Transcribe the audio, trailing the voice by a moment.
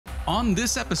On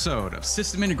this episode of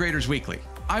System Integrators Weekly,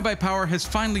 iBUYPOWER has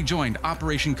finally joined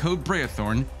Operation Code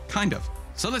Brayathorn, kind of.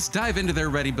 So let's dive into their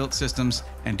ready-built systems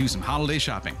and do some holiday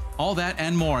shopping. All that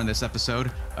and more in this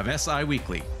episode of SI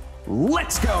Weekly.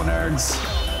 Let's go, nerds!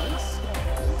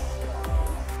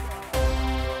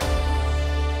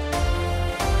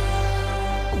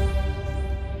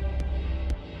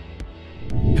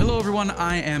 Hello everyone,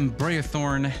 I am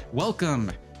Brayathorn.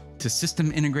 Welcome to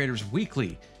System Integrators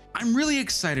Weekly. I'm really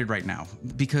excited right now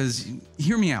because,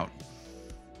 hear me out.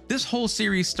 This whole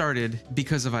series started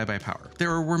because of iBUYPOWER.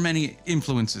 There were many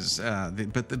influences,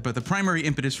 but the primary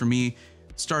impetus for me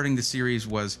starting the series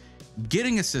was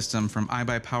getting a system from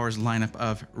iBUYPOWER's lineup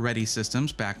of ready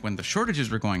systems back when the shortages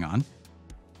were going on,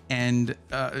 and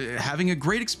having a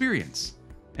great experience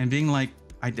and being like,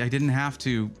 I didn't have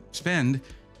to spend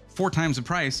 4 times the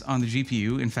price on the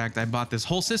GPU. In fact, I bought this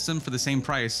whole system for the same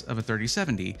price of a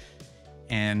 3070.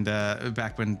 And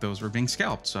back when those were being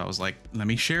scalped. So I was like, let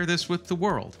me share this with the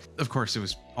world. Of course, it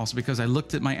was also because I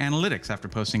looked at my analytics after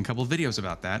posting a couple of videos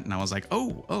about that. And I was like,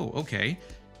 oh, okay.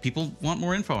 People want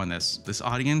more info on this. This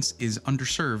audience is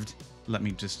underserved. Let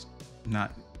me just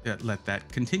not let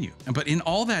that continue. But in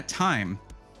all that time,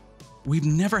 we've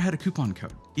never had a coupon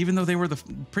code, even though they were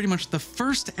pretty much the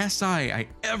first SI I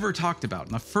ever talked about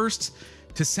and the first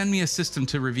to send me a system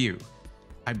to review.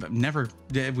 We never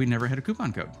had a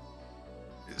coupon code.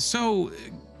 So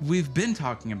we've been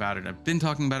talking about it. I've been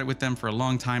talking about it with them for a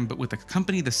long time, but with a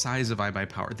company the size of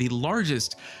iBUYPOWER, the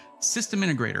largest system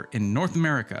integrator in North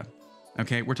America.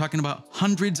 Okay, we're talking about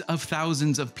hundreds of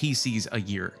thousands of PCs a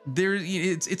year.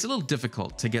 It's a little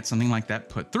difficult to get something like that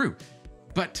put through,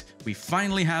 but we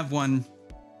finally have one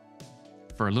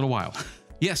for a little while.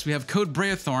 Yes, we have Code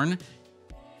Brayathorn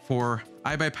for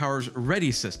iBUYPOWER's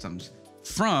ready systems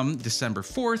from December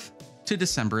 4th to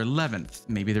December 11th.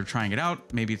 Maybe they're trying it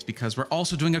out. Maybe it's because we're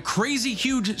also doing a crazy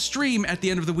huge stream at the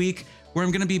end of the week where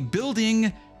I'm going to be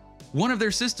building one of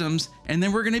their systems and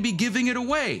then we're going to be giving it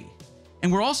away.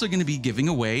 And we're also going to be giving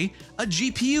away a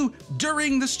GPU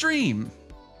during the stream.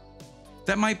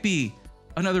 That might be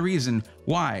another reason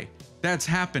why that's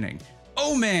happening.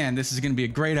 Oh man, this is going to be a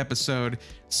great episode.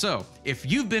 So if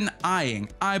you've been eyeing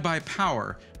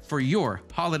iBUYPOWER for your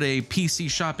holiday PC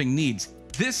shopping needs,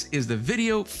 this is the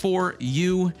video for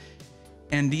you.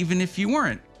 And even if you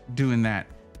weren't doing that,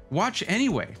 watch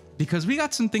anyway, because we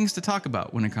got some things to talk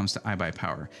about when it comes to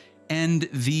iBUYPOWER and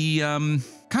the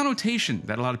connotation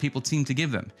that a lot of people seem to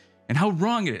give them and how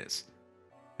wrong it is.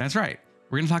 That's right.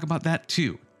 We're going to talk about that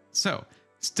too. So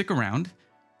stick around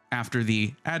after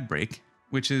the ad break,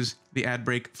 which is the ad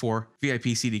break for VIP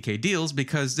CDK deals,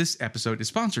 because this episode is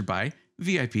sponsored by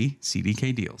VIP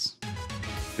CDK deals.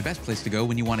 The best place to go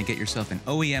when you want to get yourself an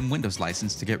OEM Windows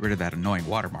license to get rid of that annoying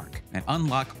watermark and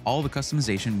unlock all the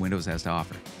customization Windows has to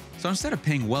offer. So instead of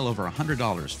paying well over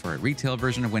 $100 for a retail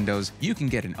version of Windows, you can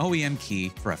get an OEM key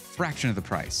for a fraction of the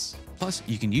price. Plus,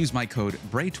 you can use my code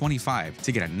BRAY25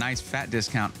 to get a nice fat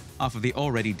discount off of the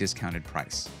already discounted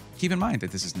price. Keep in mind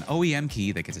that this is an OEM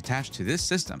key that gets attached to this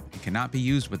system and cannot be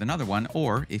used with another one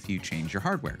or if you change your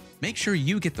hardware. Make sure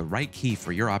you get the right key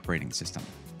for your operating system.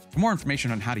 For more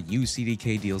information on how to use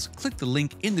CDK deals, click the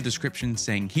link in the description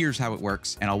saying here's how it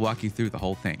works, and I'll walk you through the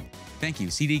whole thing. Thank you,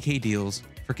 CDK Deals,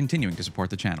 for continuing to support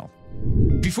the channel.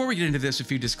 Before we get into this, a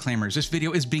few disclaimers. This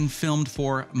video is being filmed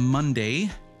for Monday,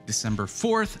 December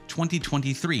 4th,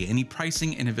 2023. Any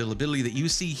pricing and availability that you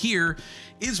see here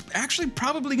is actually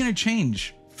probably going to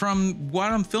change from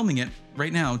what I'm filming it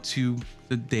right now to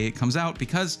the day it comes out,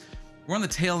 because we're on the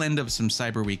tail end of some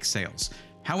Cyber Week sales.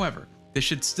 However, this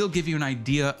should still give you an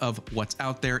idea of what's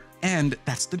out there, and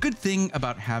that's the good thing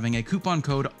about having a coupon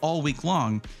code all week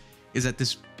long, is that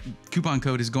this coupon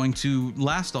code is going to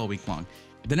last all week long.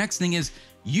 The next thing is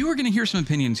you are going to hear some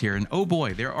opinions here, and oh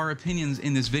boy, there are opinions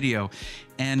in this video,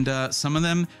 and some of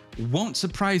them won't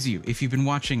surprise you if you've been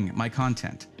watching my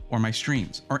content or my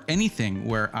streams or anything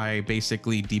where I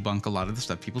basically debunk a lot of the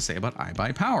stuff people say about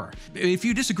iBUYPOWER. If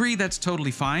you disagree, that's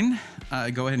totally fine.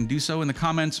 Go ahead and do so in the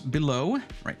comments below,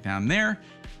 right down there.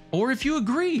 Or if you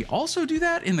agree, also do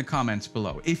that in the comments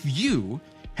below. If you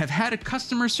have had a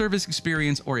customer service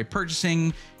experience or a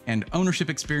purchasing and ownership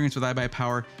experience with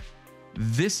iBUYPOWER,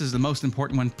 this is the most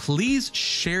important one. Please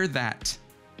share that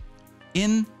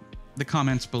in the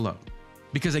comments below,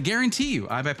 because I guarantee you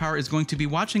iBUYPOWER is going to be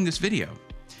watching this video.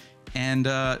 And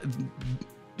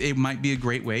it might be a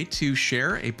great way to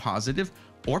share a positive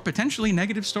or potentially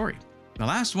negative story. The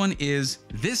last one is,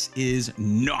 this is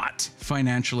not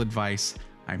financial advice.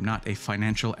 I'm not a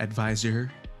financial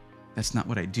advisor. That's not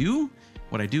what I do.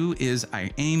 What I do is I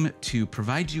aim to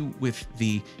provide you with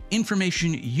the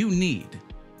information you need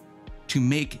to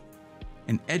make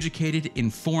an educated,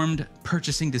 informed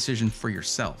purchasing decision for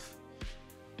yourself.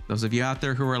 Those of you out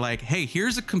there who are like, hey,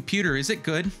 here's a computer, is it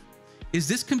good? Is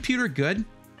this computer good?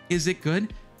 Is it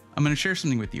good? I'm gonna share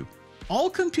something with you. All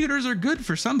computers are good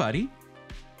for somebody.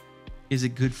 Is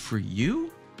it good for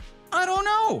you? I don't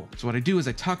know. So what I do is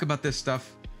I talk about this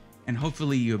stuff, and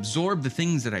hopefully you absorb the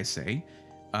things that I say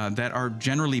that are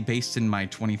generally based in my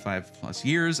 25 plus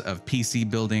years of PC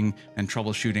building and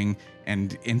troubleshooting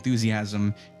and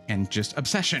enthusiasm and just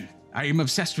obsession. I am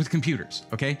obsessed with computers,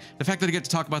 okay? The fact that I get to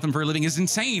talk about them for a living is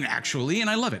insane, actually, and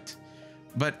I love it.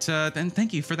 But then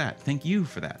thank you for that. Thank you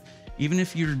for that. Even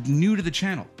if you're new to the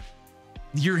channel,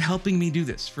 you're helping me do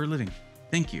this for a living.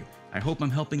 Thank you. I hope I'm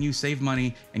helping you save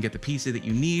money and get the PC that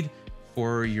you need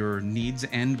for your needs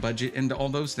and budget and all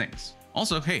those things.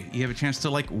 Also, hey, you have a chance to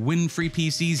like win free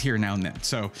PCs here now and then.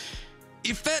 So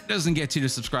if that doesn't get you to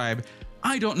subscribe,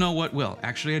 I don't know what will.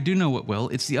 Actually, I do know what will.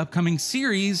 It's the upcoming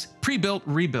series, Pre-Built,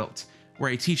 Rebuilt,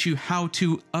 where I teach you how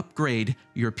to upgrade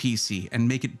your PC and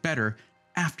make it better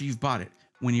after you've bought it.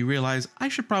 When you realize I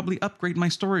should probably upgrade my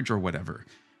storage or whatever,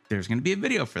 there's gonna be a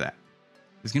video for that.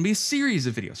 There's gonna be a series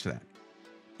of videos for that.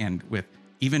 And with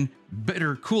even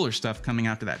better, cooler stuff coming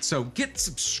out to that. So get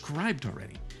subscribed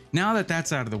already. Now that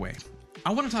that's out of the way,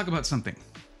 I wanna talk about something.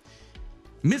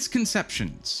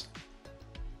 Misconceptions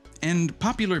and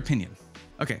popular opinion.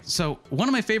 Okay, so one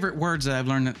of my favorite words that I've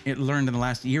learned in the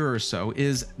last year or so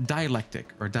is dialectic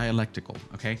or dialectical,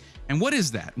 okay? And what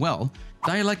is that? Well,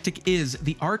 dialectic is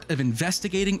the art of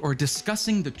investigating or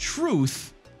discussing the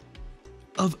truth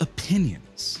of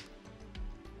opinions.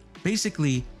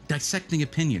 Basically, dissecting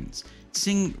opinions,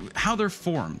 seeing how they're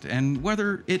formed and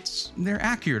whether they're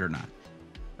accurate or not,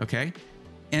 okay?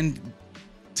 And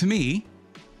to me,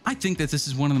 I think that this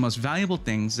is one of the most valuable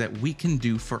things that we can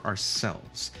do for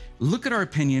ourselves. Look at our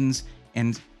opinions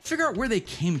and figure out where they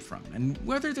came from and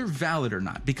whether they're valid or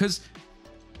not. Because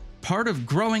part of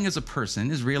growing as a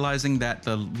person is realizing that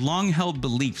the long-held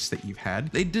beliefs that you've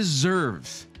had, they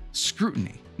deserve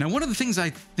scrutiny. Now, one of the things I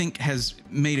think has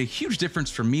made a huge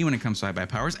difference for me when it comes to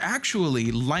iBuyPower is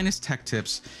actually Linus Tech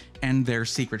Tips and their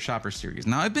Secret Shopper series.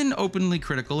 Now, I've been openly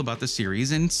critical about the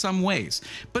series in some ways,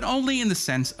 but only in the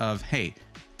sense of, hey,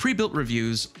 pre-built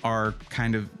reviews are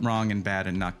kind of wrong and bad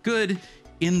and not good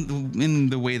in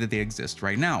the way that they exist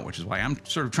right now, which is why I'm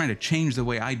sort of trying to change the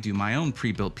way I do my own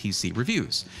pre-built PC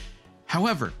reviews.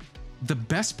 However, the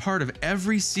best part of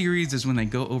every series is when they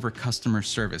go over customer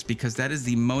service, because that is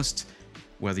the most,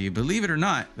 whether you believe it or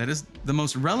not, that is the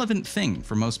most relevant thing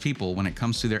for most people when it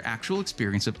comes to their actual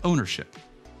experience of ownership.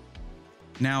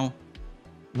 Now,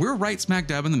 we're right smack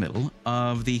dab in the middle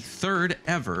of the third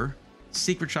ever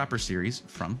Secret Shopper series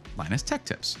from Linus Tech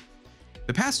Tips.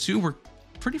 The past two were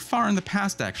pretty far in the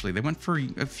past, actually. They went for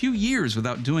a few years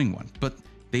without doing one, but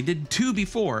they did two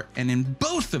before, and in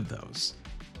both of those,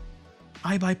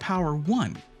 iBuyPower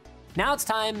won. Now it's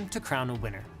time to crown a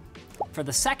winner. For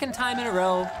the second time in a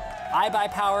row,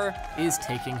 iBuyPower is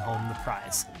taking home the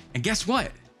prize. And guess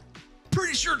what?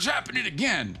 Pretty sure it's happening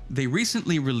again. They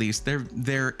recently released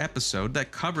their episode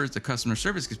that covers the customer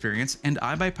service experience, and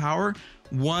iBuyPower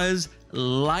was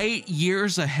light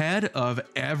years ahead of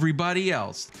everybody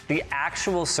else. The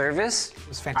actual service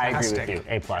was fantastic. I agree with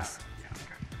you, A+.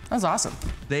 That was awesome.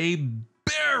 They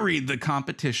buried the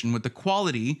competition with the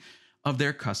quality of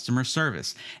their customer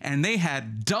service, and they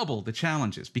had double the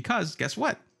challenges because guess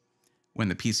what? When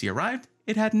the PC arrived,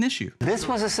 it had an issue. This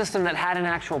was a system that had an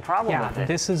actual problem with it.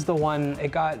 This is the one,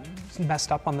 it got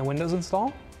messed up on the Windows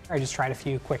install. I just tried a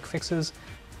few quick fixes.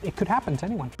 It could happen to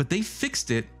anyone. But they fixed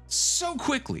it so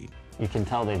quickly. You can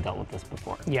tell they've dealt with this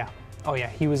before. Yeah. Oh yeah,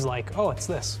 he was like, oh, it's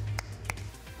this.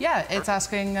 Yeah, it's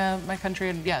asking my country,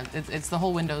 and yeah, it's the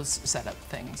whole Windows setup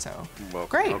thing, so well,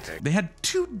 great. Okay. They had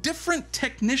two different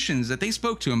technicians that they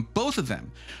spoke to, and both of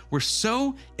them were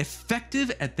so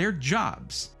effective at their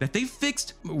jobs that they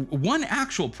fixed one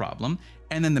actual problem,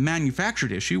 and then the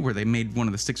manufactured issue where they made one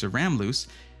of the sticks of RAM loose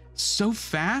so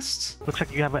fast. Looks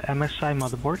like you have an MSI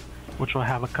motherboard, which will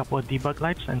have a couple of debug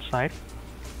lights inside.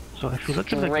 So if you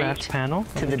look at the glass panel,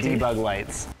 to the debug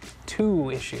lights. Two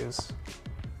issues.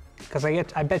 Because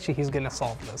I bet you he's gonna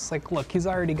solve this. Like, look, he's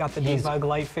already got the debug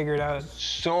light figured out.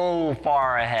 So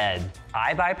far ahead.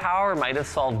 iBuyPower might have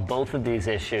solved both of these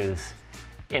issues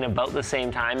in about the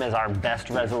same time as our best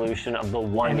resolution of the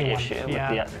one issue with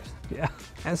the others. Yeah,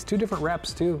 and it's two different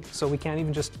reps too, so we can't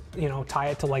even just, you know, tie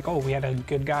it to like, oh, we had a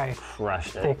good guy.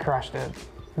 Crushed it. They crushed it,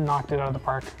 knocked it out of the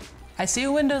park. I see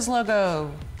a Windows logo.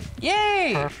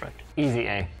 Yay! Perfect. Easy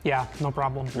A. Yeah, no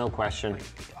problem. No question.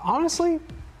 Honestly,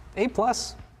 A+.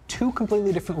 Two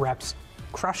completely different reps,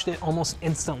 crushed it almost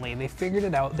instantly. They figured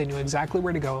it out. They knew exactly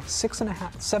where to go. 7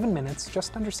 minutes,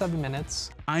 just under 7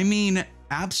 minutes. I mean,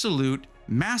 absolute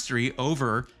mastery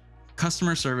over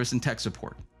customer service and tech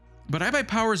support. But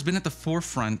iBuyPower has been at the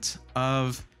forefront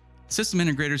of system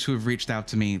integrators who have reached out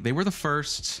to me. They were the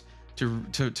first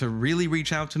to really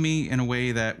reach out to me in a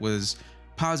way that was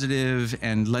positive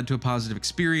and led to a positive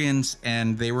experience.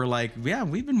 And they were like, yeah,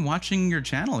 we've been watching your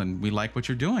channel and we like what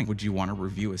you're doing. Would you want to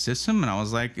review a system? And I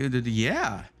was like,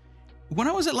 yeah. When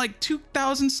I was at like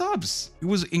 2,000 subs, it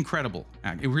was incredible.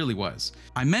 It really was.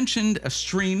 I mentioned a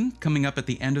stream coming up at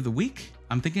the end of the week.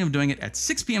 I'm thinking of doing it at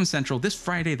 6 p.m. Central this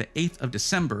Friday, the 8th of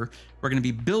December. We're going to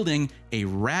be building a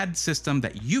rad system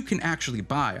that you can actually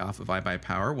buy off of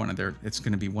iBuyPower. It's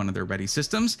going to be one of their ready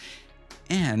systems.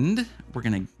 And we're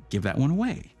going to give that one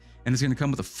away. And it's going to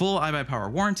come with a full iBuyPower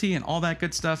warranty and all that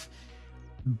good stuff.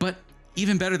 But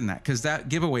even better than that, because that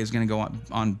giveaway is going to go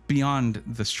on beyond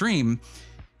the stream.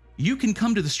 You can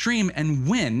come to the stream and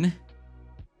win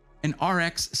an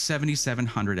RX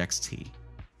 7700 XT.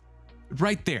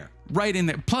 Right there, right in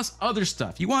there, plus other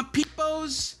stuff. You want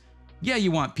peepos? Yeah, you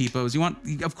want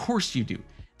peepos. Of course you do.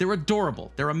 They're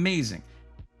adorable. They're amazing.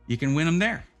 You can win them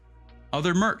there.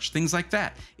 Other merch, things like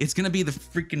that. It's gonna be the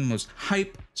freaking most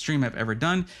hype stream I've ever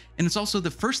done. And it's also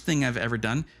the first thing I've ever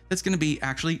done that's gonna be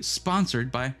actually sponsored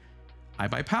by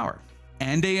iBuyPower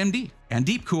and AMD and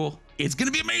Deepcool. It's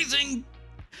gonna be amazing.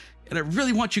 And I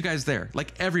really want you guys there,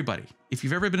 like everybody. If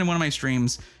you've ever been in one of my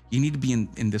streams, you need to be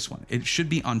in this one. It should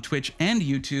be on Twitch and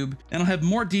YouTube, and I'll have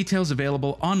more details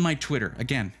available on my Twitter.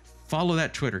 Again, follow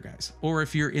that Twitter, guys. Or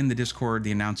if you're in the Discord,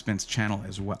 the announcements channel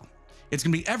as well. It's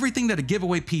gonna be everything that a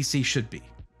giveaway PC should be,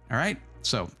 all right?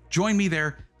 So join me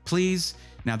there, please.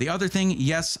 Now the other thing,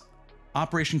 yes,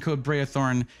 Operation Code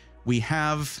Breathorn, we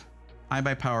have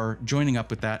iBuyPower joining up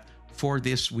with that for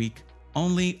this week,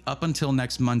 only up until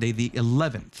next Monday, the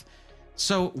 11th.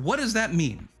 So what does that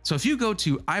mean? So if you go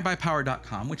to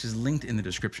iBuyPower.com, which is linked in the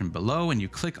description below, and you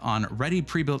click on Ready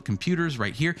Pre-Built Computers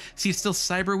right here, see it's still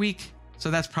Cyber Week,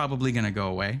 so that's probably gonna go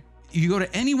away. You go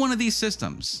to any one of these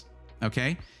systems,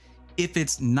 okay? If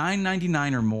it's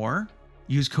 $9.99 or more,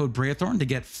 use code Breathorn to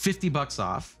get 50 bucks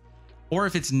off. Or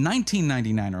if it's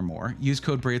 $19.99 or more, use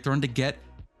code Breathorn to get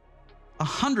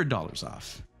 $100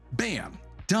 off. Bam,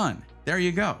 done, there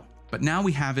you go. But now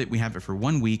we have it for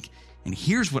 1 week. And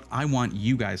here's what I want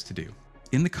you guys to do.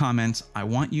 In the comments, I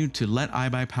want you to let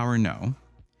iBuyPower know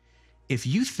if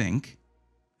you think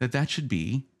that that should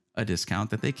be a discount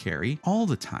that they carry all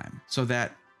the time, so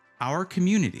that our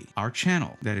community, our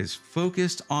channel that is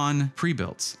focused on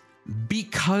pre-builts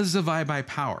because of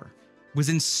iBuyPower, was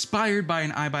inspired by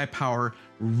an iBuyPower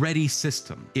ready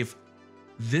system. If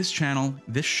this channel,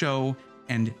 this show,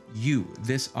 and you,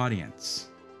 this audience,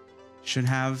 should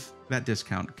have that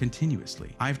discount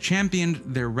continuously. I've championed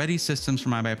their ready systems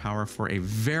from iBuyPower for a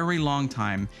very long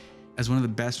time as one of the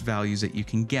best values that you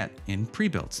can get in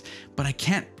pre-builts, but I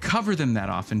can't cover them that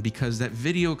often because that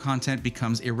video content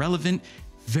becomes irrelevant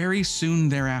very soon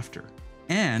thereafter.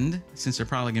 And since they're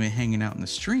probably gonna be hanging out in the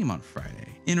stream on Friday,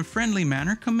 in a friendly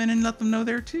manner, come in and let them know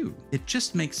there too. It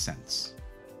just makes sense.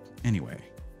 Anyway,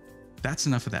 that's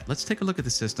enough of that. Let's take a look at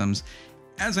the systems.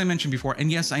 As I mentioned before,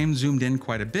 and yes, I am zoomed in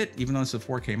quite a bit, even though it's a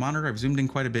 4K monitor, I've zoomed in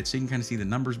quite a bit so you can kind of see the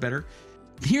numbers better.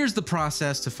 Here's the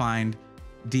process to find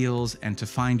deals and to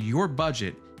find your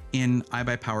budget in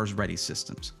iBuyPower's ready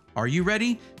systems. Are you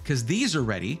ready? Because these are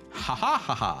ready. Ha ha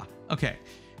ha ha. Okay,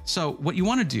 so what you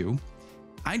want to do,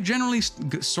 I generally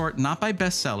sort not by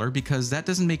bestseller because that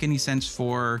doesn't make any sense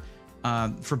for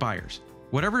buyers.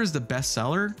 Whatever is the best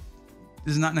seller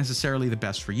is not necessarily the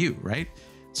best for you, right?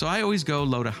 So I always go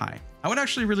low to high. I would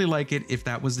actually really like it if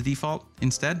that was the default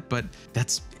instead, but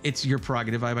it's your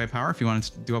prerogative, iBuyPower. If you want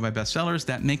to do all my best sellers,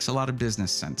 that makes a lot of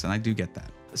business sense, and I do get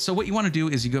that. So what you want to do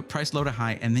is you go price low to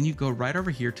high, and then you go right over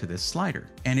here to this slider.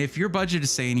 And if your budget is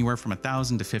say anywhere from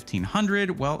 1,000 to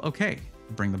 1,500, well, okay,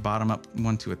 bring the bottom up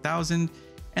one to 1,000,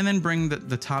 and then bring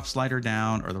the top slider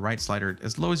down or the right slider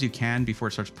as low as you can before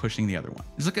it starts pushing the other one.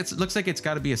 It looks like it's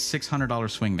got to be a $600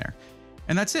 swing there,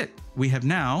 and that's it. We have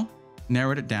now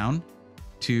narrowed it down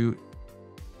to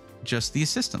just these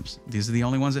systems. These are the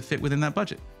only ones that fit within that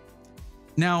budget.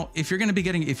 Now, if you're going to be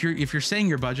getting, if you're saying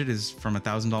your budget is from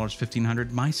 $1,000,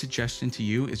 $1,500, my suggestion to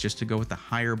you is just to go with the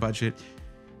higher budget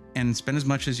and spend as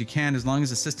much as you can, as long as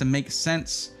the system makes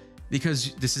sense,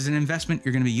 because this is an investment.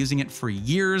 You're going to be using it for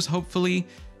years, hopefully.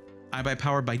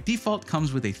 iBuyPower by default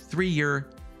comes with a 3-year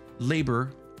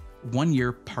labor,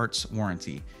 1-year parts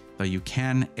warranty, though you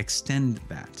can extend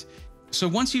that. So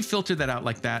once you filter that out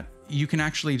like that, you can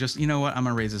actually just, you know what, I'm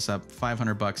gonna raise this up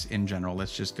 500 bucks in general.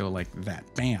 Let's just go like that.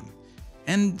 Bam.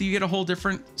 and you get a whole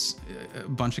different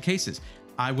bunch of cases.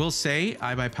 I will say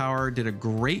iBUYPOWER did a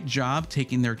great job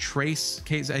taking their trace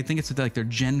case. I think it's like their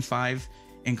Gen 5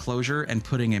 enclosure and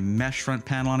putting a mesh front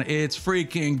panel on it. It's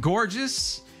freaking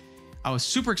gorgeous. I was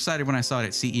super excited when I saw it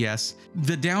at CES.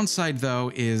 The downside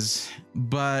though is,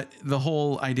 but the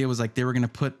whole idea was like they were going to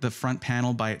put the front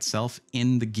panel by itself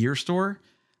in the gear store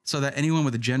so that anyone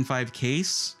with a Gen 5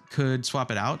 case could swap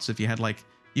it out. So if you had like,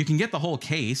 you can get the whole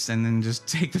case and then just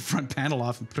take the front panel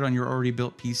off and put it on your already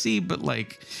built PC, but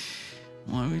like,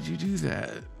 why would you do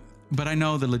that? But I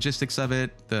know the logistics of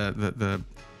it, the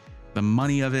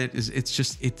money of it is,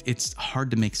 it's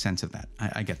hard to make sense of that.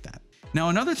 I get that. Now,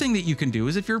 another thing that you can do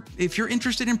is if you're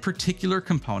interested in particular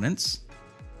components,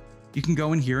 you can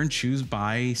go in here and choose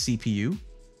by CPU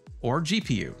or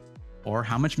GPU or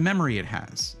how much memory it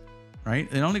has,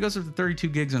 right? It only goes up to 32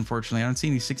 gigs, unfortunately. I don't see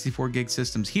any 64 gig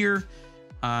systems here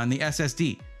on the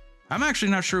SSD. I'm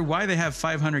actually not sure why they have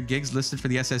 500 gigs listed for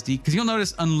the SSD, because you'll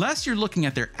notice unless you're looking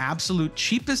at their absolute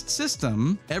cheapest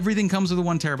system, everything comes with a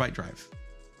 1 terabyte drive.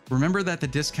 Remember that the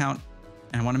discount,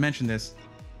 and I want to mention this,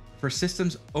 for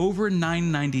systems over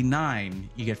 $999,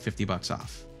 you get $50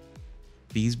 off.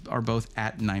 These are both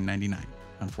at $999,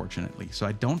 unfortunately. So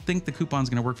I don't think the coupon's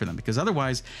going to work for them, because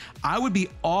otherwise I would be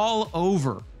all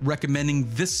over recommending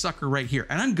this sucker right here.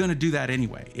 And I'm going to do that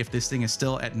anyway if this thing is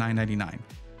still at $999.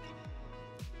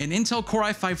 An Intel Core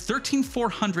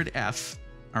i5-13400F,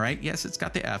 all right, yes, it's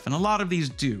got the F, and a lot of these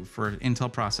do. For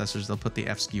Intel processors, they'll put the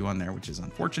F SKU on there, which is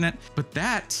unfortunate, but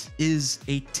that is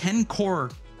a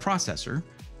 10-core processor,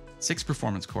 6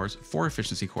 performance cores, 4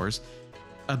 efficiency cores,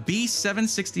 a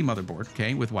B760 motherboard,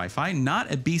 okay, with Wi-Fi,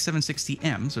 not a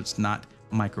B760M, so it's not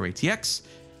micro ATX,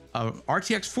 a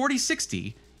RTX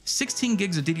 4060, 16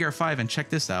 gigs of DDR5, and check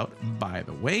this out, by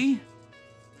the way,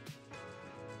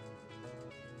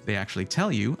 they actually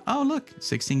tell you, oh, look,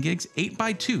 16 gigs,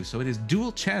 8x2. So it is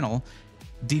dual channel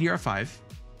DDR5.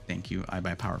 Thank you,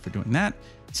 iBUYPOWER, for doing that.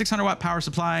 600 watt power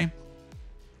supply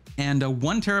and a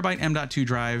 1 terabyte M.2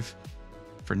 drive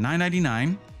for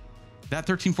 $999. That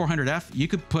 13400F, you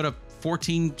could put a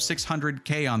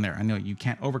 14600K on there. I know you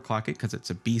can't overclock it because it's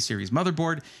a B series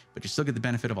motherboard, but you still get the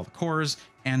benefit of all the cores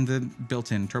and the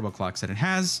built-in turbo clocks that it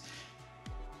has.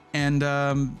 And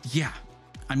yeah,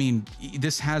 I mean,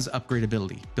 this has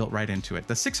upgradability built right into it.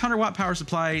 The 600 watt power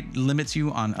supply limits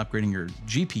you on upgrading your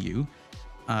GPU,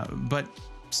 but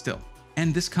still.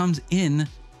 And this comes in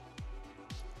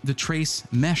the Trace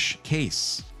Mesh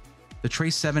case, the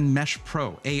Trace 7 Mesh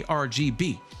Pro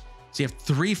ARGB. So you have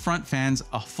 3 front fans,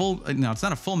 a full, no, it's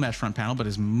not a full mesh front panel, but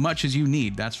as much as you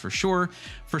need, that's for sure,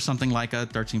 for something like a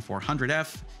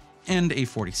 13400F and a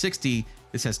 4060.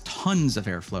 This has tons of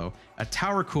airflow, a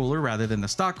tower cooler rather than the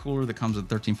stock cooler that comes with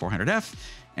 13400F,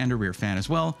 and a rear fan as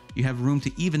well. You have room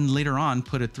to even later on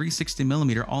put a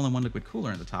 360mm all-in-one liquid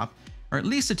cooler in the top, or at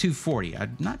least a 240.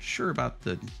 I'm not sure about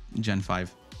the Gen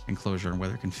 5 enclosure and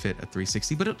whether it can fit a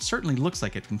 360, but it certainly looks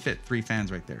like it can fit 3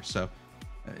 fans right there. So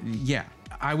yeah,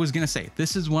 I was gonna say,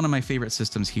 this is one of my favorite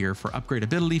systems here for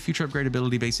upgradability, future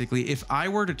upgradability, basically. If I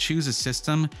were to choose a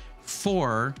system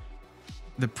for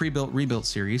the pre-built rebuilt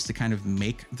series to kind of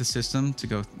make the system to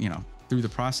go, you know, through the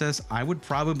process, I would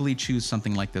probably choose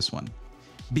something like this one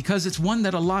because it's one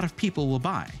that a lot of people will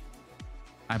buy.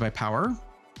 iBUYPOWER,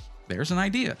 there's an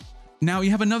idea. Now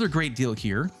you have another great deal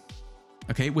here,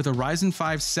 okay, with a Ryzen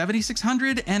 5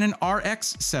 7600 and an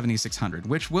RX 7600,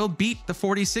 which will beat the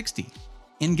 4060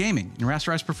 in gaming in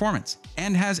rasterized performance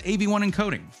and has AV1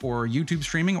 encoding for YouTube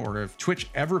streaming, or if Twitch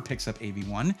ever picks up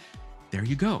AV1, there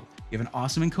you go. You have an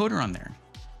awesome encoder on there.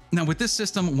 Now with this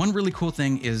system, one really cool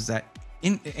thing is that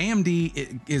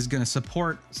AMD is going to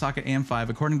support socket AM5,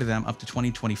 according to them, up to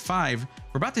 2025.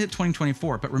 We're about to hit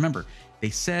 2024, but remember, they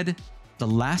said the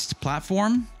last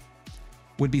platform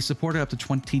would be supported up to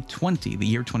 2020, the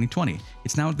year 2020.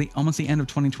 It's now almost the end of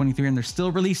 2023, and they're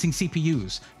still releasing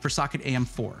CPUs for socket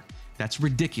AM4. That's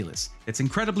ridiculous. It's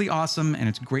incredibly awesome, and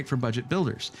it's great for budget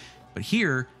builders. But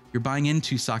here, you're buying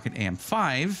into socket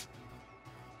AM5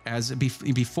 as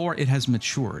before it has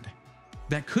matured.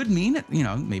 That could mean, you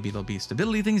know, maybe there'll be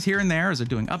stability things here and there as they're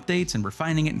doing updates and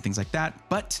refining it and things like that.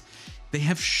 But they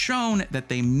have shown that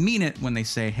they mean it when they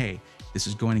say, hey, this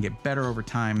is going to get better over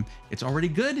time. It's already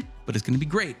good, but it's going to be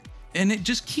great. And it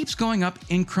just keeps going up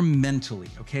incrementally,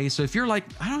 okay? So if you're like,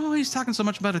 I don't know, he's talking so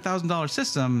much about a $1,000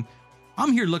 system,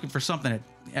 I'm here looking for something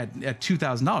at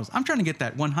 $2,000. I'm trying to get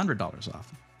that $100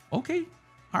 off. Okay,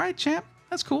 all right, champ,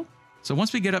 that's cool. So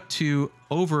once we get up to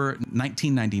over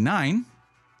 $1999,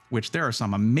 which there are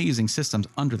some amazing systems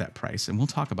under that price, and we'll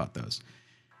talk about those.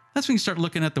 That's when you start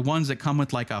looking at the ones that come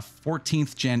with like a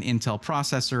 14th gen Intel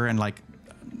processor and like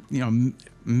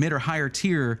mid or higher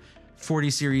tier 40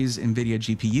 series NVIDIA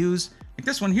GPUs. Like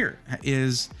this one here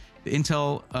is the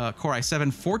Intel Core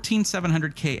i7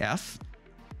 14700KF.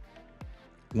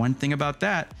 One thing about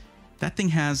that thing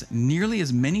has nearly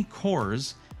as many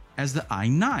cores as the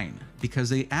i9 because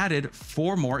they added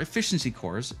 4 more efficiency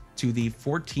cores to the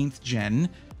 14th gen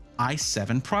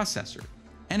i7 processor.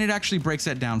 And it actually breaks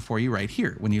that down for you right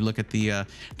here. When you look at the,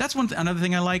 that's another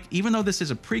thing I like. Even though this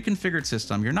is a pre-configured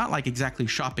system, you're not like exactly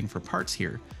shopping for parts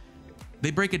here.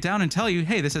 They break it down and tell you,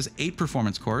 hey, this has 8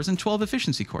 performance cores and 12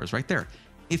 efficiency cores right there.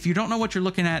 If you don't know what you're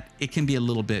looking at, it can be a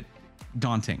little bit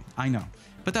daunting. I know,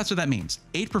 but that's what that means.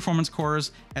 8 performance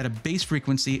cores at a base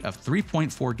frequency of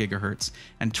 3.4 gigahertz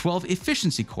and 12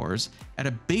 efficiency cores at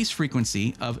a base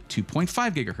frequency of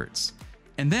 2.5 gigahertz.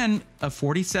 And then a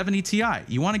 4070 Ti.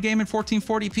 You want to game in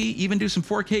 1440p, even do some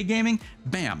 4K gaming?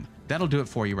 Bam, that'll do it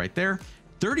for you right there.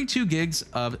 32 gigs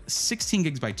of 16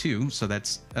 gigs by 2, so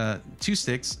that's 2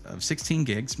 sticks of 16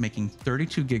 gigs, making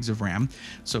 32 gigs of RAM.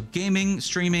 So gaming,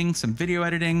 streaming, some video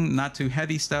editing, not too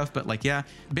heavy stuff, but like, yeah,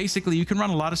 basically you can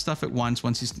run a lot of stuff at once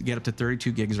you get up to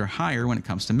 32 gigs or higher when it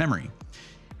comes to memory.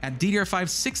 At DDR5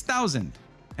 6000,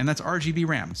 and that's RGB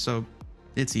RAM, so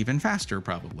it's even faster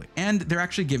probably. And they're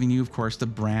actually giving you, of course, the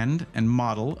brand and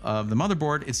model of the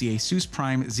motherboard. It's the Asus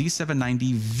Prime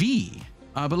Z790V.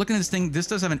 But looking at this thing, this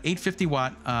does have an 850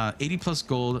 watt, 80 plus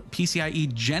gold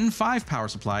PCIe Gen 5 power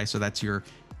supply. So that's your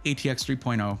ATX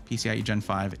 3.0 PCIe Gen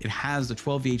 5. It has the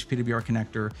 12V PWR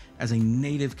connector as a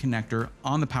native connector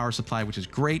on the power supply, which is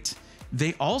great.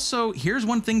 They also, here's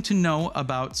one thing to know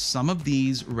about some of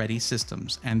these ready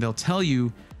systems, and they'll tell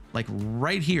you like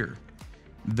right here,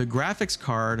 the graphics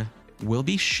card will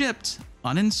be shipped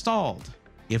uninstalled.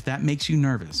 If that makes you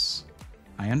nervous,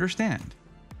 I understand.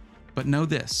 But know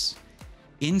this,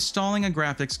 installing a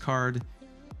graphics card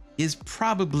is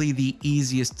probably the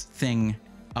easiest thing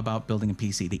about building a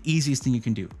PC. The easiest thing you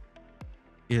can do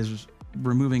is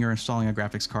removing or installing a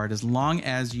graphics card, as long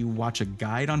as you watch a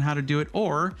guide on how to do it,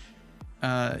 or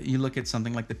you look at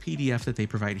something like the PDF that they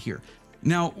provide here.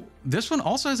 Now, this one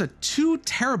also has a 2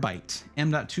 terabyte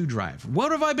M.2 drive.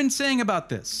 What have I been saying about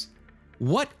this?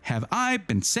 What have I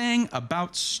been saying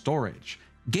about storage?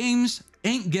 Games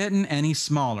ain't getting any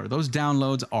smaller. Those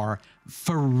downloads are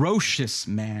ferocious,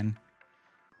 man.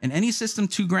 And any system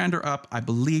 $2,000 or up, I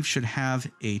believe, should have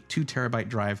a 2 terabyte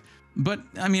drive. But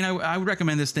I mean, I would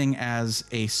recommend this thing as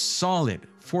a solid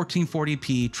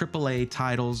 1440p AAA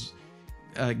titles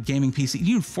gaming PC.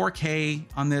 You need 4K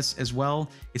on this as well.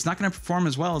 It's not going to perform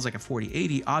as well as like a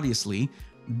 4080, obviously,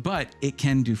 but it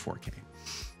can do 4K.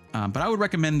 But I would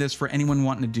recommend this for anyone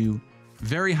wanting to do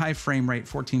very high frame rate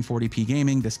 1440p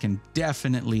gaming. This can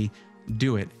definitely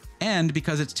do it. And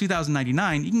because it's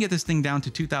 $2,099, you can get this thing down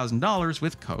to $2,000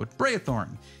 with code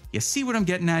Brayathorn. You see what I'm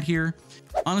getting at here?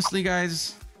 Honestly,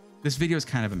 guys, this video is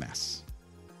kind of a mess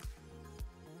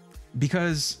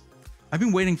because I've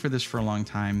been waiting for this for a long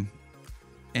time.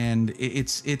 And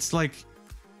it's like,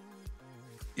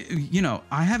 you know,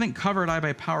 I haven't covered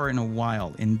iBUYPOWER in a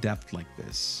while in depth like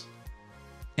this.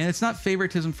 And it's not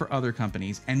favoritism for other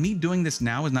companies. And me doing this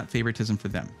now is not favoritism for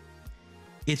them.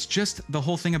 It's just the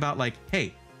whole thing about like,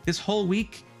 hey, this whole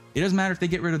week, it doesn't matter if they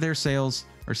get rid of their sales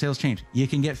or sales change. You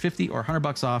can get 50 or 100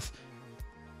 bucks off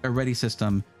a ready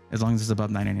system as long as it's above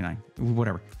 $999,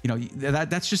 whatever. You know,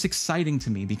 that's just exciting to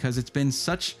me because it's been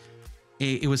such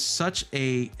it was such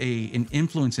an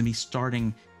influence in me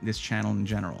starting this channel in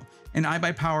general. And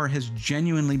iBUYPOWER has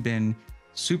genuinely been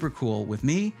super cool with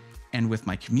me and with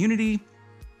my community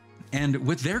and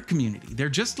with their community. They're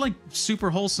just like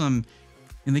super wholesome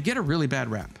and they get a really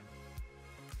bad rap.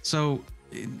 So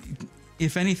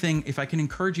if anything, if I can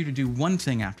encourage you to do one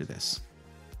thing after this,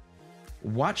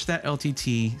 watch that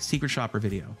LTT Secret Shopper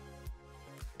video,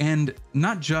 and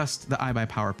not just the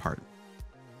iBUYPOWER part,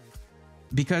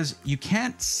 because you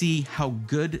can't see how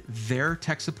good their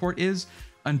tech support is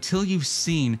until you've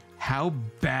seen how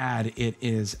bad it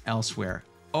is elsewhere.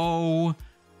 Oh,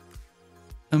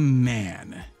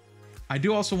 man. I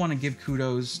do also want to give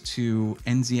kudos to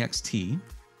NZXT,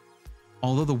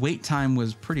 although the wait time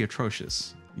was pretty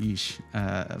atrocious. Yeesh.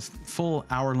 Full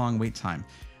hour-long wait time.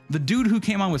 The dude who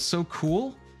came on was so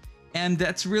cool, and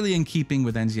that's really in keeping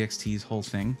with NZXT's whole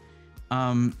thing.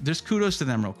 There's kudos to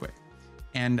them real quick.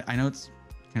 And I know it's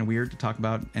kind of weird to talk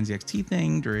about NZXT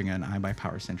thing during an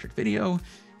iBUYPOWER-centric video.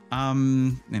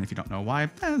 And if you don't know why,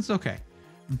 that's okay.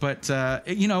 But,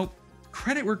 you know,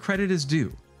 credit where credit is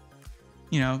due.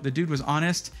 You know, the dude was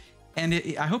honest. And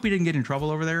I hope he didn't get in trouble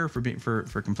over there for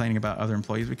complaining about other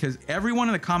employees, because everyone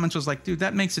in the comments was like, dude,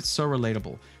 that makes it so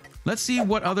relatable. Let's see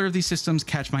what other of these systems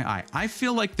catch my eye. I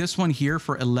feel like this one here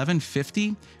for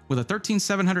 1150 with a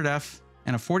 13700F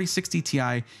and a 4060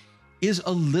 Ti is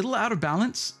a little out of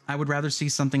balance. I would rather see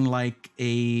something like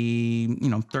a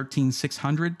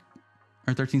 13600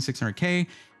 or 13600K,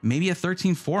 maybe a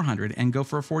 13400 and go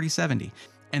for a 4070.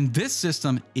 And this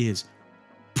system is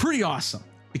pretty awesome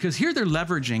because here they're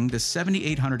leveraging the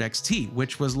 7800 XT,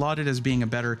 which was lauded as being a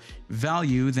better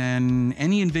value than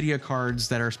any NVIDIA cards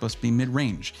that are supposed to be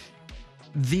mid-range.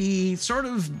 The sort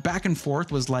of back and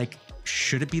forth was like,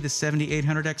 should it be the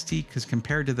 7800 XT? Because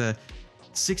compared to the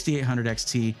 6800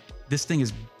 XT, this thing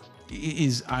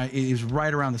is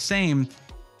right around the same.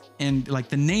 And like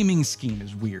the naming scheme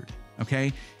is weird.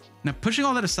 Okay. Now pushing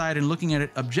all that aside and looking at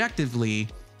it objectively,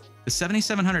 the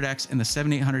 7700X and the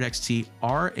 7800 XT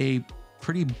are a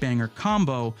pretty banger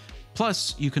combo.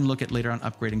 Plus you can look at later on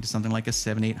upgrading to something like a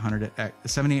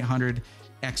 7800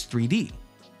 X3D.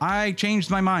 I changed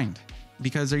my mind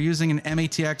because they're using an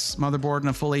M-ATX motherboard and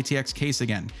a full ATX case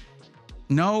again.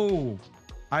 No,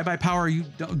 iBUYPOWER, you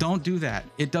don't do that.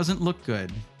 It doesn't look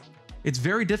good. It's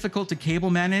very difficult to cable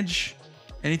manage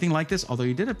anything like this, although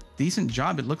you did a decent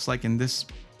job, it looks like, in this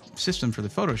system for the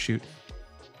photo shoot.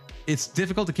 It's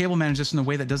difficult to cable manage this in a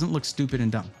way that doesn't look stupid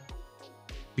and dumb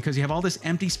because you have all this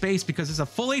empty space because it's a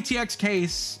full ATX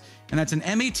case and that's an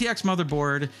M-ATX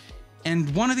motherboard, and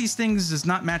one of these things does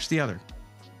not match the other.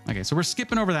 Okay, so we're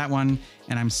skipping over that one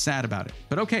and I'm sad about it,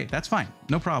 but okay, that's fine.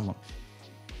 No problem.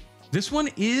 This one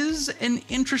is an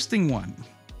interesting one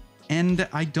and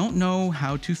I don't know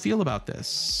how to feel about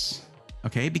this.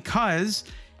 Okay, because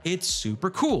it's super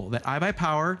cool that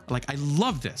iBUYPOWER, like, I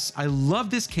love this. I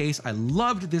love this case. I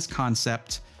loved this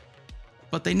concept,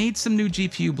 but they need some new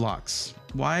GPU blocks.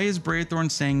 Why is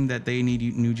Braithorn saying that they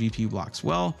need new GPU blocks?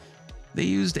 Well, they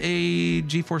used a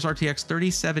GeForce RTX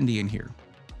 3070 in here.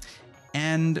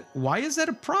 And why is that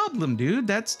a problem, dude?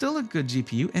 That's still a good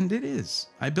GPU, and it is.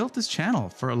 I built this channel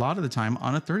for a lot of the time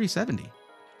on a 3070.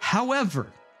 However,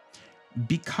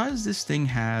 because this thing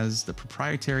has the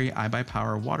proprietary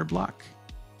iBUYPOWER water block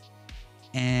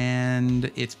and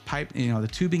it's pipe, the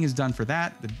tubing is done for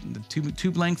that, the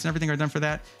tube lengths and everything are done for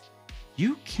that,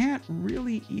 you can't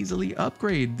really easily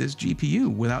upgrade this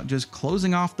GPU without just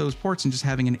closing off those ports and just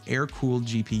having an air-cooled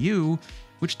GPU,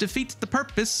 which defeats the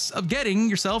purpose of getting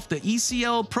yourself the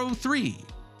ECL Pro 3.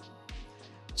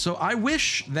 So I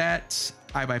wish that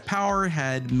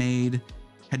iBUYPOWER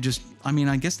I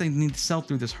guess they need to sell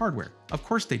through this hardware. Of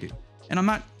course they do. And I'm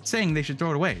not saying they should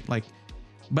throw it away,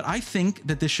 but I think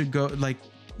that this should go,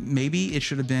 maybe it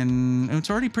should have been, it's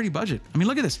already pretty budget. I mean,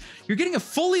 look at this. You're getting a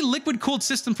fully liquid cooled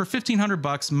system for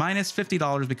 $1,500 minus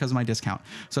 $50 because of my discount.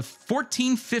 So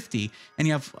 $1,450 and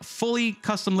you have a fully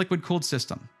custom liquid cooled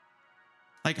system.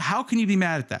 Like, how can you be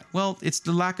mad at that? Well, it's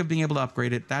the lack of being able to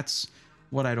upgrade it. That's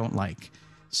what I don't like.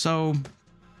 So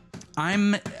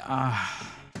I'm at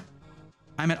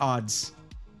odds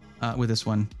with this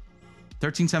one.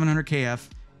 13700KF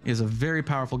is a very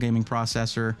powerful gaming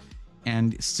processor,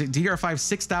 and DDR5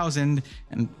 6000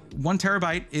 and 1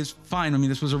 terabyte is fine. I mean,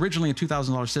 this was originally a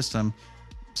 $2,000 system,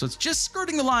 so it's just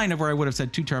skirting the line of where I would have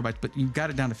said 2 terabytes, but you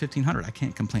got it down to 1500. I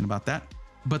can't complain about that.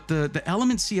 But the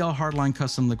Element CL hardline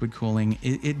custom liquid cooling,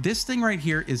 this thing right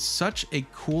here is such a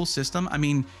cool system. I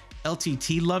mean,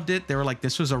 LTT loved it. They were like,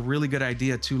 this was a really good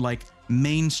idea to like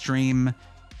mainstream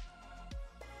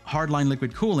hardline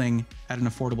liquid cooling at an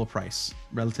affordable price,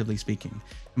 relatively speaking.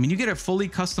 I mean, you get a fully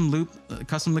custom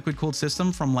liquid cooled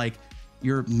system from like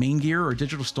your Main Gear or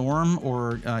Digital Storm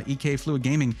or EK Fluid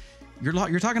Gaming.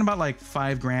 You're talking about like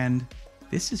 $5 grand.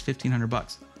 This is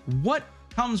 $1,500. What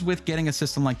comes with getting a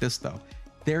system like this though?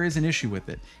 There is an issue with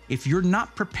it. If you're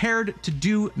not prepared to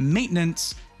do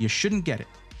maintenance, you shouldn't get it.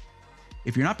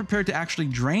 If you're not prepared to actually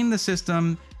drain the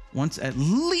system at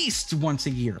least once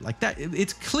a year, like that,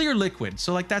 it's clear liquid,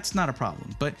 so like that's not a problem.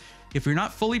 But if you're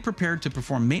not fully prepared to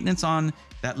perform maintenance on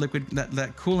that liquid,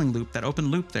 that cooling loop, that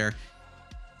open loop there,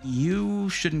 you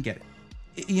shouldn't get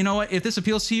it. You know what? If this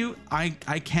appeals to you, I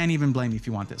can't even blame you if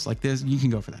you want this. Like this, you can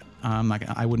go for that.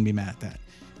 I wouldn't be mad at that.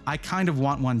 I kind of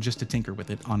want one just to tinker with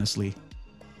it, honestly.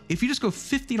 If you just go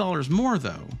 $50 more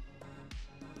though,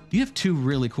 you have two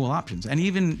really cool options, and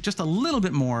even just a little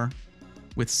bit more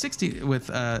with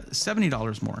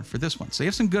 $70 more for this one. So you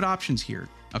have some good options here,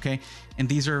 okay? And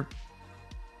these are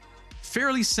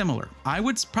fairly similar. I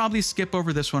would probably skip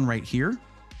over this one right here,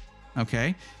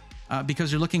 okay?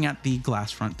 Because you're looking at the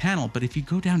glass front panel. But if you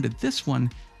go down to this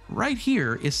one right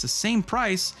here, it's the same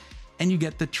price, and you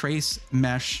get the Trace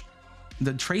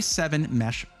 7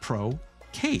 Mesh Pro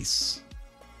case.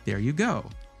 There you go.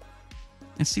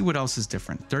 And see what else is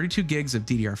different. 32 gigs of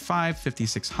DDR5,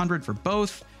 5600 for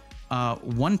both.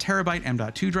 1 terabyte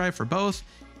M.2 drive for both.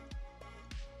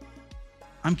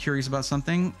 I'm curious about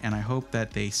something, and I hope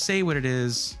that they say what it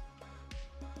is.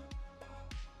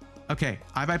 Okay,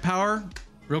 iBUYPOWER,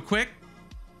 real quick.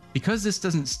 Because this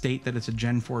doesn't state that it's a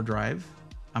Gen 4 drive,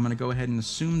 I'm gonna go ahead and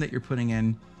assume that you're putting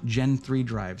in Gen 3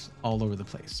 drives all over the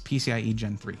place, PCIe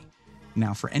Gen 3.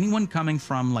 Now, for anyone coming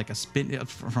from like a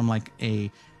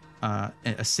SATA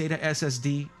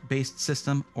SSD based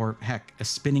system, or heck, a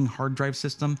spinning hard drive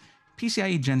system,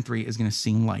 PCIe Gen 3 is gonna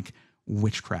seem like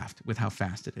witchcraft with how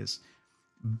fast it is.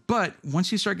 But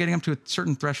once you start getting up to a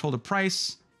certain threshold of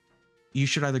price, you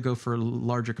should either go for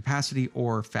larger capacity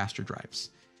or faster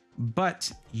drives.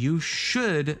 But you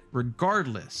should,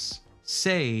 regardless,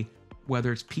 say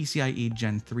whether it's PCIe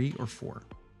Gen 3 or 4.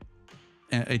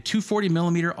 A 240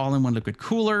 millimeter all-in-one liquid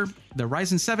cooler, the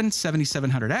Ryzen 7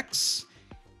 7700X,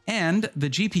 and the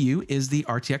GPU is the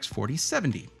RTX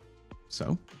 4070.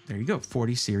 So there you go,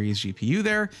 40 series GPU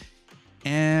there.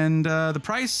 And the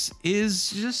price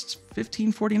is just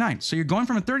 $1549. So you're going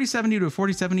from a 3070 to a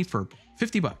 4070 for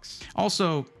 50 bucks.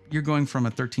 Also, you're going from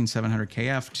a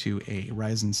 13700KF to a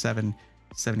Ryzen 7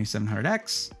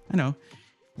 7700X. I know,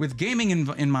 with gaming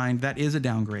in mind, that is a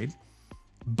downgrade,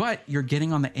 but you're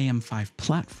getting on the AM5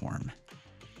 platform.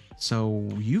 So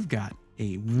you've got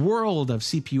a world of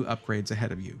CPU upgrades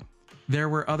ahead of you. There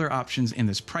were other options in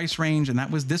this price range, and that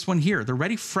was this one here, the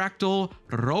Ready Fractal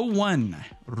RO1.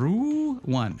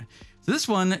 So this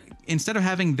one, instead of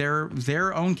having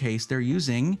their own case, they're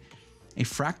using a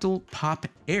Fractal Pop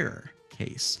Air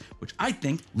case, which I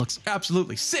think looks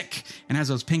absolutely sick and has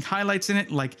those pink highlights in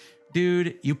it. Like,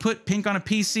 dude, you put pink on a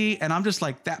PC and I'm just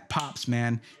like, that pops,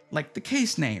 man. Like the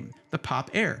case name, the Pop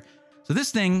Air. So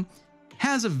this thing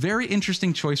has a very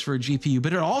interesting choice for a GPU,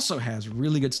 but it also has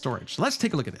really good storage. So let's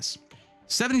take a look at this.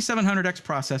 7700X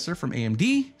processor from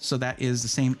AMD. So that is the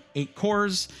same 8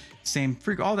 cores, same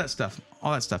all that stuff.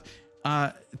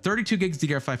 32 gigs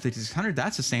DDR5 5600.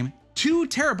 That's the same. 2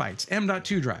 terabytes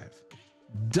M.2 drive.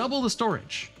 Double the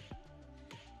storage.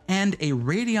 And a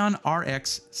Radeon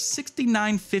RX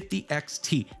 6950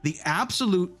 XT, the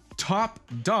absolute top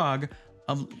dog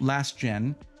of last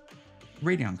gen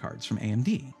Radeon cards from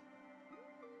AMD.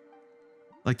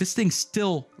 Like, this thing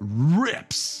still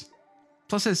rips.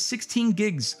 Plus has 16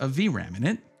 gigs of VRAM in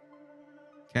it.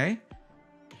 Okay.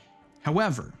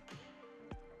 However,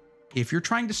 if you're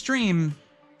trying to stream,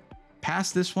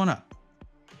 pass this one up.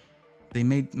 They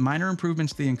made minor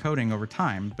improvements to the encoding over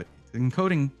time, but the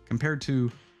encoding compared to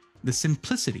the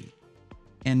simplicity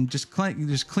and just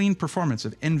clean performance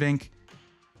of NVENC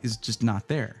is just not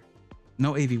there.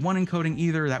 No AV1 encoding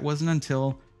either. That wasn't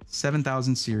until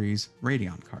 7000 series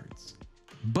Radeon cards.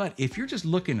 But if you're just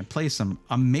looking to play some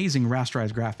amazing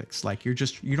rasterized graphics, like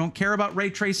you don't care about ray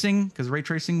tracing, because ray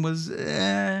tracing was, you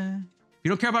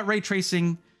don't care about ray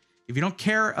tracing, if you don't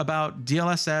care about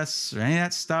DLSS or any of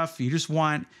that stuff, you just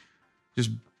want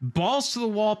just balls to the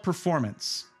wall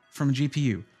performance from a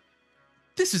GPU,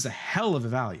 this is a hell of a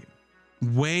value.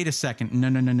 Wait a second.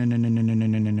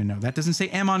 No. That doesn't say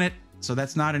M on it, so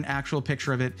that's not an actual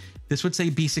picture of it. This would say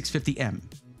B650M.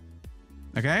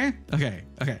 Okay.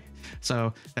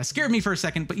 So that scared me for a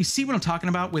second, but you see what I'm talking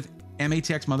about with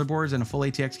M-ATX motherboards and a full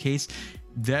ATX case?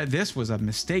 This was a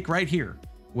mistake right here,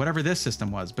 whatever this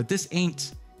system was, but this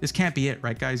can't be it,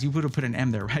 right, guys? You would have put an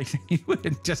M there, right? You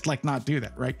wouldn't just like not do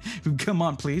that, right? Come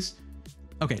on, please.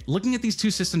 Okay, looking at these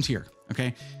two systems here,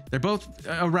 okay? They're both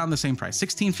around the same price,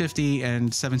 1650 and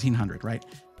 1700, right?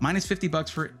 Minus 50 bucks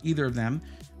for either of them.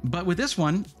 But with this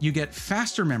one, you get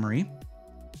faster memory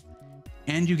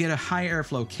and you get a high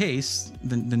airflow case,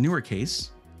 the newer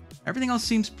case. Everything else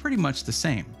seems pretty much the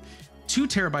same. 2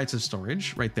 terabytes of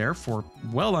storage right there for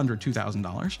well under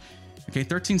 $2,000. Okay,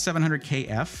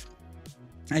 13700KF.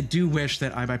 I do wish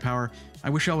that iBUYPOWER, I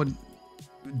wish I would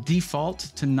default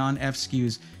to non-F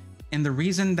SKUs. And the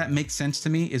reason that makes sense to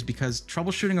me is because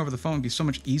troubleshooting over the phone would be so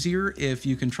much easier if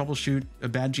you can troubleshoot a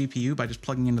bad GPU by just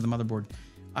plugging into the motherboard.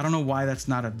 I don't know why that's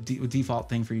not a default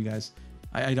thing for you guys.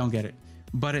 I don't get it.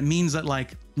 But it means that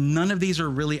like none of these are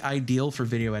really ideal for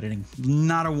video editing.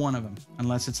 Not a one of them,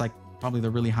 unless it's like probably the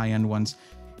really high-end ones.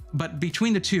 But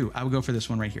between the two, I would go for this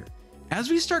one right here. As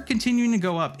we start continuing to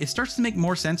go up, it starts to make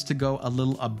more sense to go a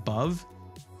little above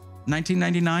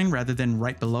 $19.99 rather than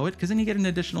right below it, because then you get an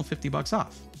additional 50 bucks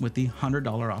off with the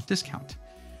 $100 off discount.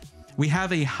 We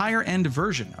have a higher end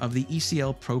version of the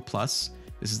ECL Pro Plus.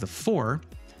 This is the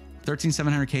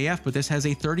 13700KF, but this has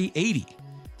a 3080.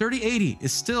 3080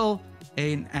 is still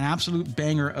an absolute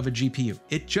banger of a GPU.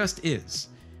 It just is.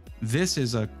 This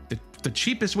is the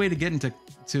cheapest way to get into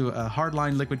a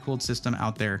hardline liquid cooled system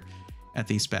out there at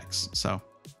these specs. So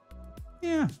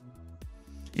yeah.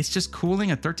 It's just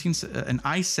cooling an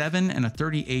i7 and a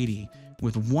 3080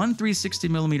 with one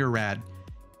 360mm rad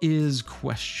is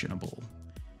questionable.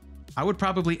 I would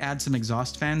probably add some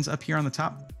exhaust fans up here on the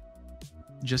top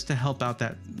just to help out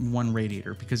that one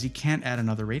radiator, because you can't add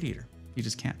another radiator. You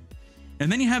just can't.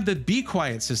 And then you have the Be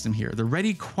Quiet system here, the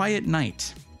Ready Quiet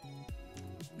Night.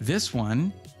 This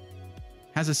one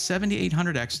has a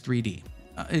 7800X 3D.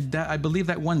 I believe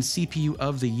that won CPU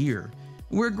of the year.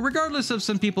 Regardless of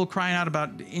some people crying out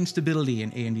about instability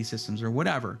in AMD systems or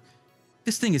whatever,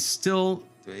 this thing is still,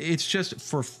 it's just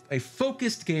for a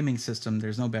focused gaming system,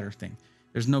 there's no better thing.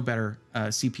 There's no better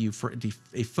CPU for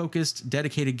a focused,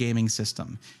 dedicated gaming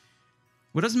system.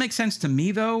 What doesn't make sense to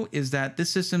me, though, is that this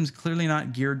system's clearly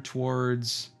not geared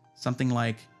towards something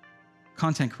like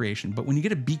content creation. But when you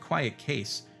get a Be Quiet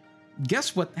case,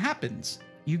 guess what happens?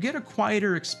 You get a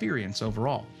quieter experience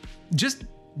overall. Just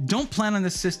don't plan on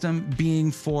this system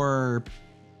being for,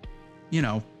 you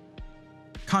know,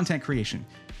 content creation.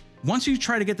 Once you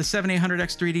try to get the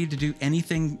 7800X 3D to do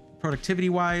anything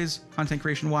productivity-wise, content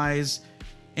creation-wise,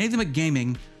 anything but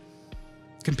gaming,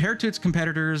 compared to its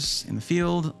competitors in the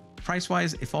field,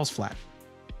 price-wise, it falls flat.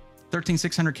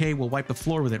 13600K will wipe the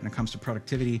floor with it when it comes to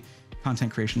productivity,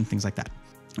 content creation, things like that.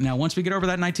 Now, once we get over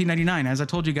that $1999, as I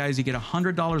told you guys, you get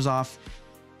 $100 off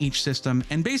each system.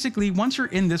 And basically, once you're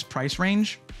in this price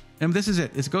range, and this is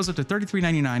it, it goes up to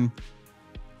 $3399.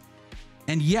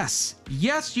 And yes,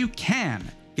 you can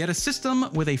get a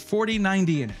system with a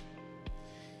 4090 in it.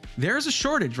 There's a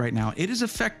shortage right now. It is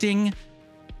affecting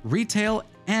retail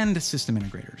and system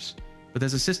integrators. But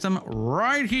there's a system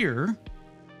right here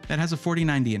that has a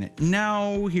 4090 in it.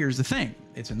 Now, here's the thing.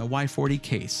 It's in the Y40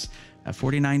 case. A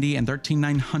 4090 and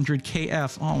 13900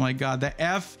 KF. Oh my God, the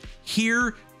F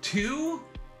here too?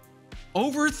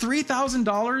 Over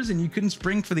 $3,000, and you couldn't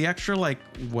spring for the extra, like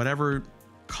whatever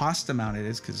cost amount it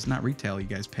is, because it's not retail you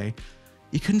guys pay.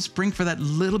 You couldn't spring for that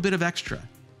little bit of extra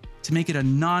to make it a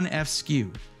non-F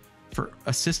SKU for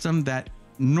a system that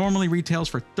normally retails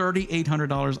for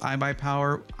 $3,800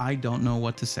 iBUYPOWER. I don't know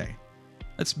what to say.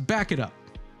 Let's back it up.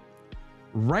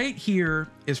 Right here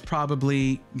is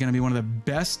probably going to be one of the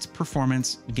best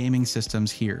performance gaming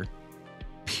systems here,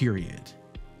 period.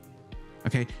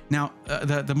 Okay, now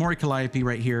the Mori Calliope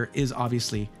right here is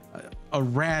obviously a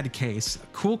rad case, a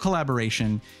cool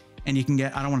collaboration, and you can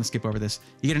get, I don't want to skip over this,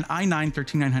 you get an i9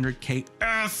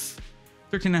 13900KF,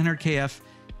 13900KF,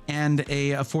 and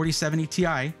a 4070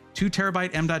 Ti, 2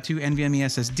 terabyte M.2 NVMe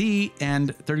SSD,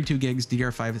 and 32 gigs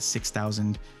DDR5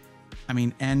 6000. I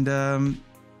mean, and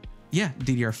yeah,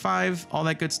 DDR5, all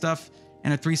that good stuff,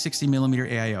 and a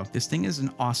 360mm AIO. This thing is an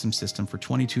awesome system for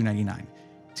 $2299.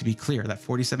 To be clear, that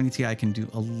 4070 Ti can do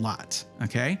a lot,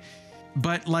 okay?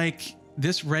 But like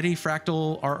this Ready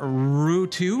Fractal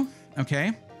RDY 2,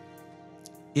 okay,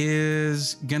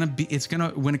 is gonna be, it's gonna,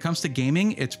 when it comes to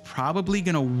gaming, it's probably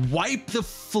gonna wipe the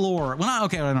floor. Well, not,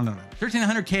 okay, no.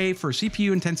 1300K for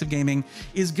CPU intensive gaming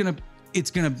is gonna,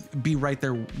 it's gonna be right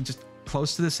there, just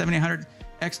close to the 7800X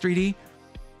 3D.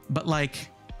 But like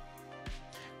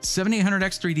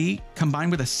 7800X 3D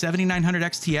combined with a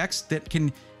 7900X TX that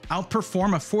can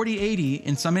outperform a 4080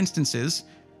 in some instances,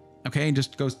 okay, and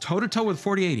just goes toe-to-toe with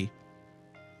 4080.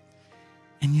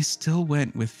 And you still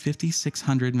went with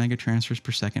 5600 megatransfers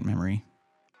per second memory.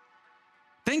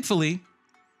 Thankfully,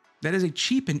 that is a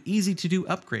cheap and easy to do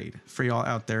upgrade for y'all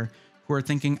out there who are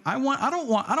thinking, I don't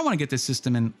want to get this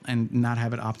system and not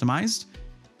have it optimized.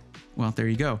 Well, there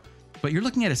you go. But you're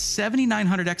looking at a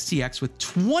 7900X TX with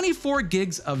 24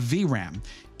 gigs of VRAM.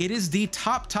 It is the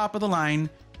top of the line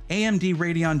AMD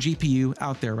Radeon GPU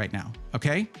out there right now,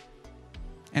 okay?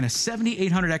 And a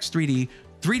 7800X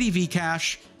 3D V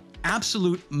cache,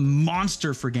 absolute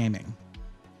monster for gaming.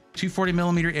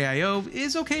 240mm AIO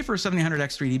is okay for a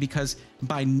 7800X 3D because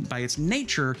by its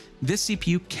nature, this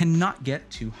CPU cannot get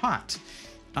too hot.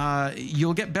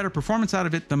 You'll get better performance out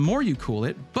of it the more you cool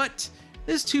it, but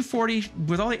this 240,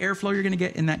 with all the airflow you're gonna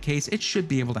get in that case, it should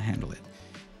be able to handle it.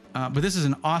 But this is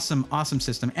an awesome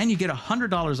system, and you get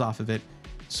 $100 off of it.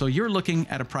 So you're looking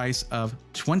at a price of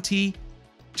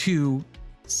 $2269.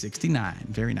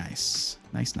 Very nice.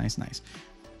 Nice.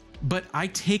 But I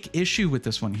take issue with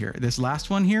this one here. This last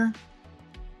one here.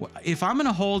 If I'm going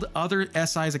to hold other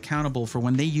SIs accountable for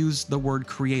when they use the word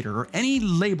creator or any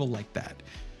label like that,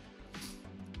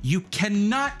 you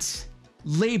cannot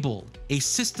label a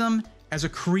system as a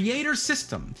creator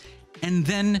system and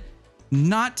then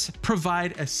not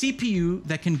provide a CPU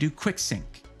that can do quick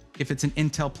sync if it's an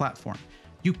Intel platform.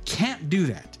 You can't do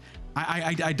that.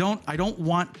 I don't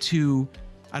want to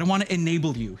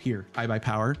enable you here,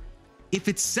 iBUYPOWER. If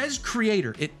it says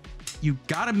creator, you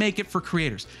gotta make it for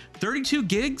creators. 32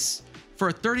 gigs for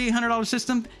a $3,800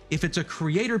 system. If it's a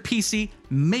creator PC,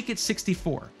 make it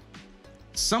 64.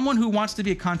 Someone who wants to be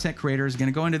a content creator is going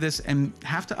to go into this and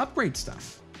have to upgrade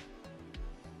stuff.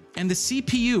 And the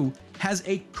CPU has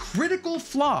a critical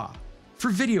flaw for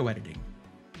video editing.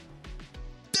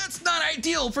 That's not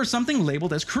ideal for something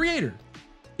labeled as creator.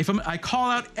 I call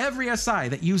out every SI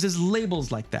that uses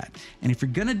labels like that. And if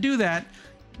you're going to do that,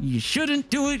 you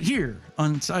shouldn't do it here.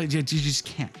 You just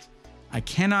can't. I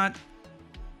cannot,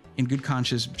 in good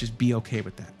conscience, just be okay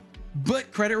with that.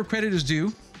 But credit where credit is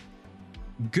due.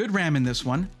 Good RAM in this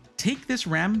one. Take this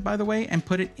RAM, by the way, and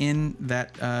put it in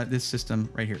that this system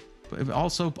right here.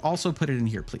 Also put it in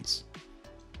here, please.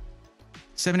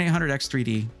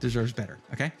 7800X3D deserves better,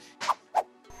 okay?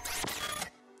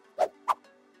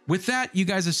 With that, you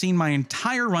guys have seen my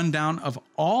entire rundown of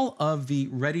all of the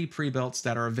ready pre-builts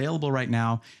that are available right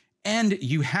now. And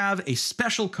you have a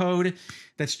special code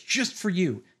that's just for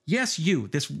you. Yes, you,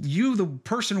 the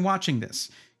person watching this.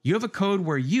 You have a code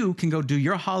where you can go do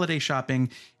your holiday shopping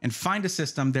and find a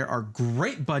system. There are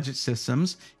great budget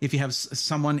systems if you have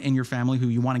someone in your family who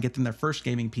you want to get them their first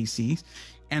gaming PC.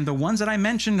 And the ones that I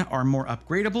mentioned are more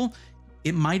upgradable.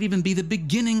 It might even be the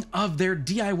beginning of their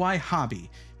DIY hobby,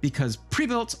 because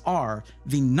pre-builts are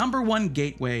the #1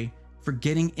 gateway for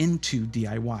getting into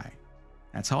DIY.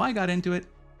 That's how I got into it.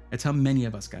 That's how many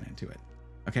of us got into it,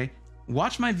 okay?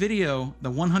 Watch my video,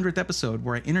 the 100th episode,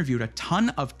 where I interviewed a ton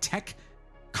of tech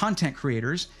content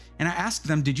creators, and I asked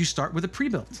them, did you start with a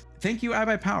pre-built? Thank you,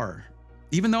 iBUYPOWER.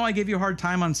 Even though I gave you a hard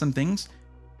time on some things,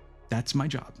 that's my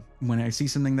job. When I see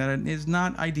something that is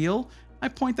not ideal, I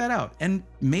point that out. And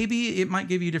maybe it might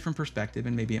give you a different perspective,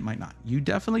 and maybe it might not. You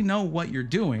definitely know what you're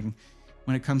doing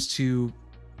when it comes to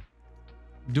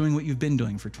doing what you've been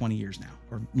doing for 20 years now,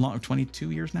 or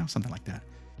 22 years now, something like that.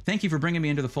 Thank you for bringing me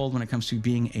into the fold when it comes to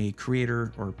being a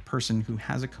creator or person who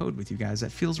has a code with you guys.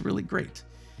 That feels really great.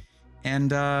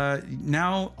 And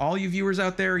now all you viewers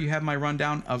out there, you have my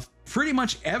rundown of pretty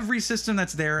much every system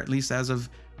that's there, at least as of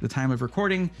the time of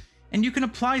recording. And you can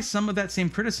apply some of that same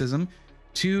criticism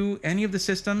to any of the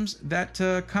systems that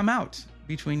come out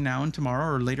between now and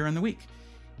tomorrow or later in the week.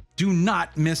 Do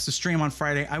not miss the stream on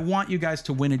Friday. I want you guys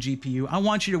to win a GPU. I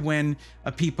want you to win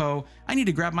a Peepo. I need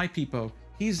to grab my Peepo.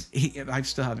 I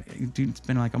still haven't, dude, it's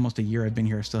been like almost a year I've been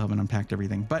here. I still haven't unpacked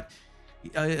everything, but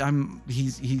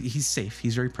he's safe.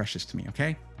 He's very precious to me.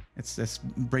 Okay. That's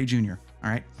Bray Jr.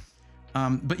 All right.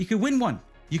 But you could win one.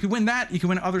 You could win that. You could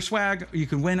win other swag, or you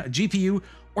could win a GPU,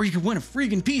 or you could win a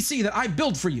freaking PC that I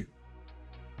build for you.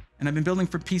 And I've been building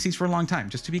for PCs for a long time,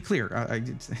 just to be clear,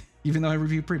 even though I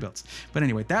review pre-builds. But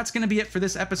anyway, that's going to be it for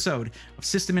this episode of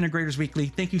System Integrators Weekly.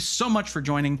 Thank you so much for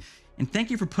joining, and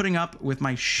thank you for putting up with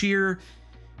my sheer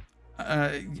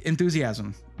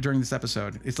enthusiasm during this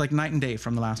episode. It's like night and day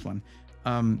from the last one.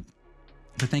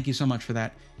 But thank you so much for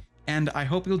that. And I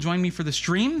hope you'll join me for the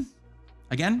stream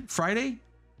again Friday,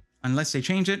 unless they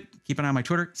change it. Keep an eye on my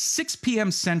Twitter, 6 p.m.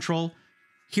 Central,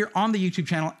 here on the YouTube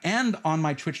channel and on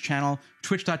my Twitch channel,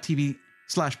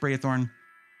 twitch.tv/BrayAthorn.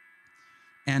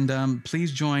 And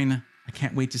please join. I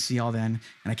can't wait to see y'all then.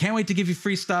 And I can't wait to give you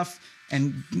free stuff.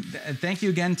 And thank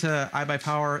you again to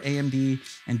iBUYPOWER, AMD,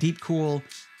 and Deepcool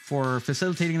for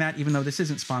facilitating that, even though this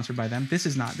isn't sponsored by them. This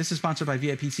is not. This is sponsored by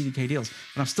VIP CDK Deals.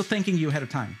 But I'm still thanking you ahead of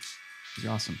time. It's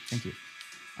awesome. Thank you.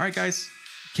 All right, guys.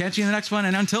 Catch you in the next one.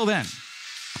 And until then,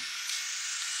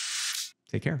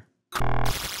 take care.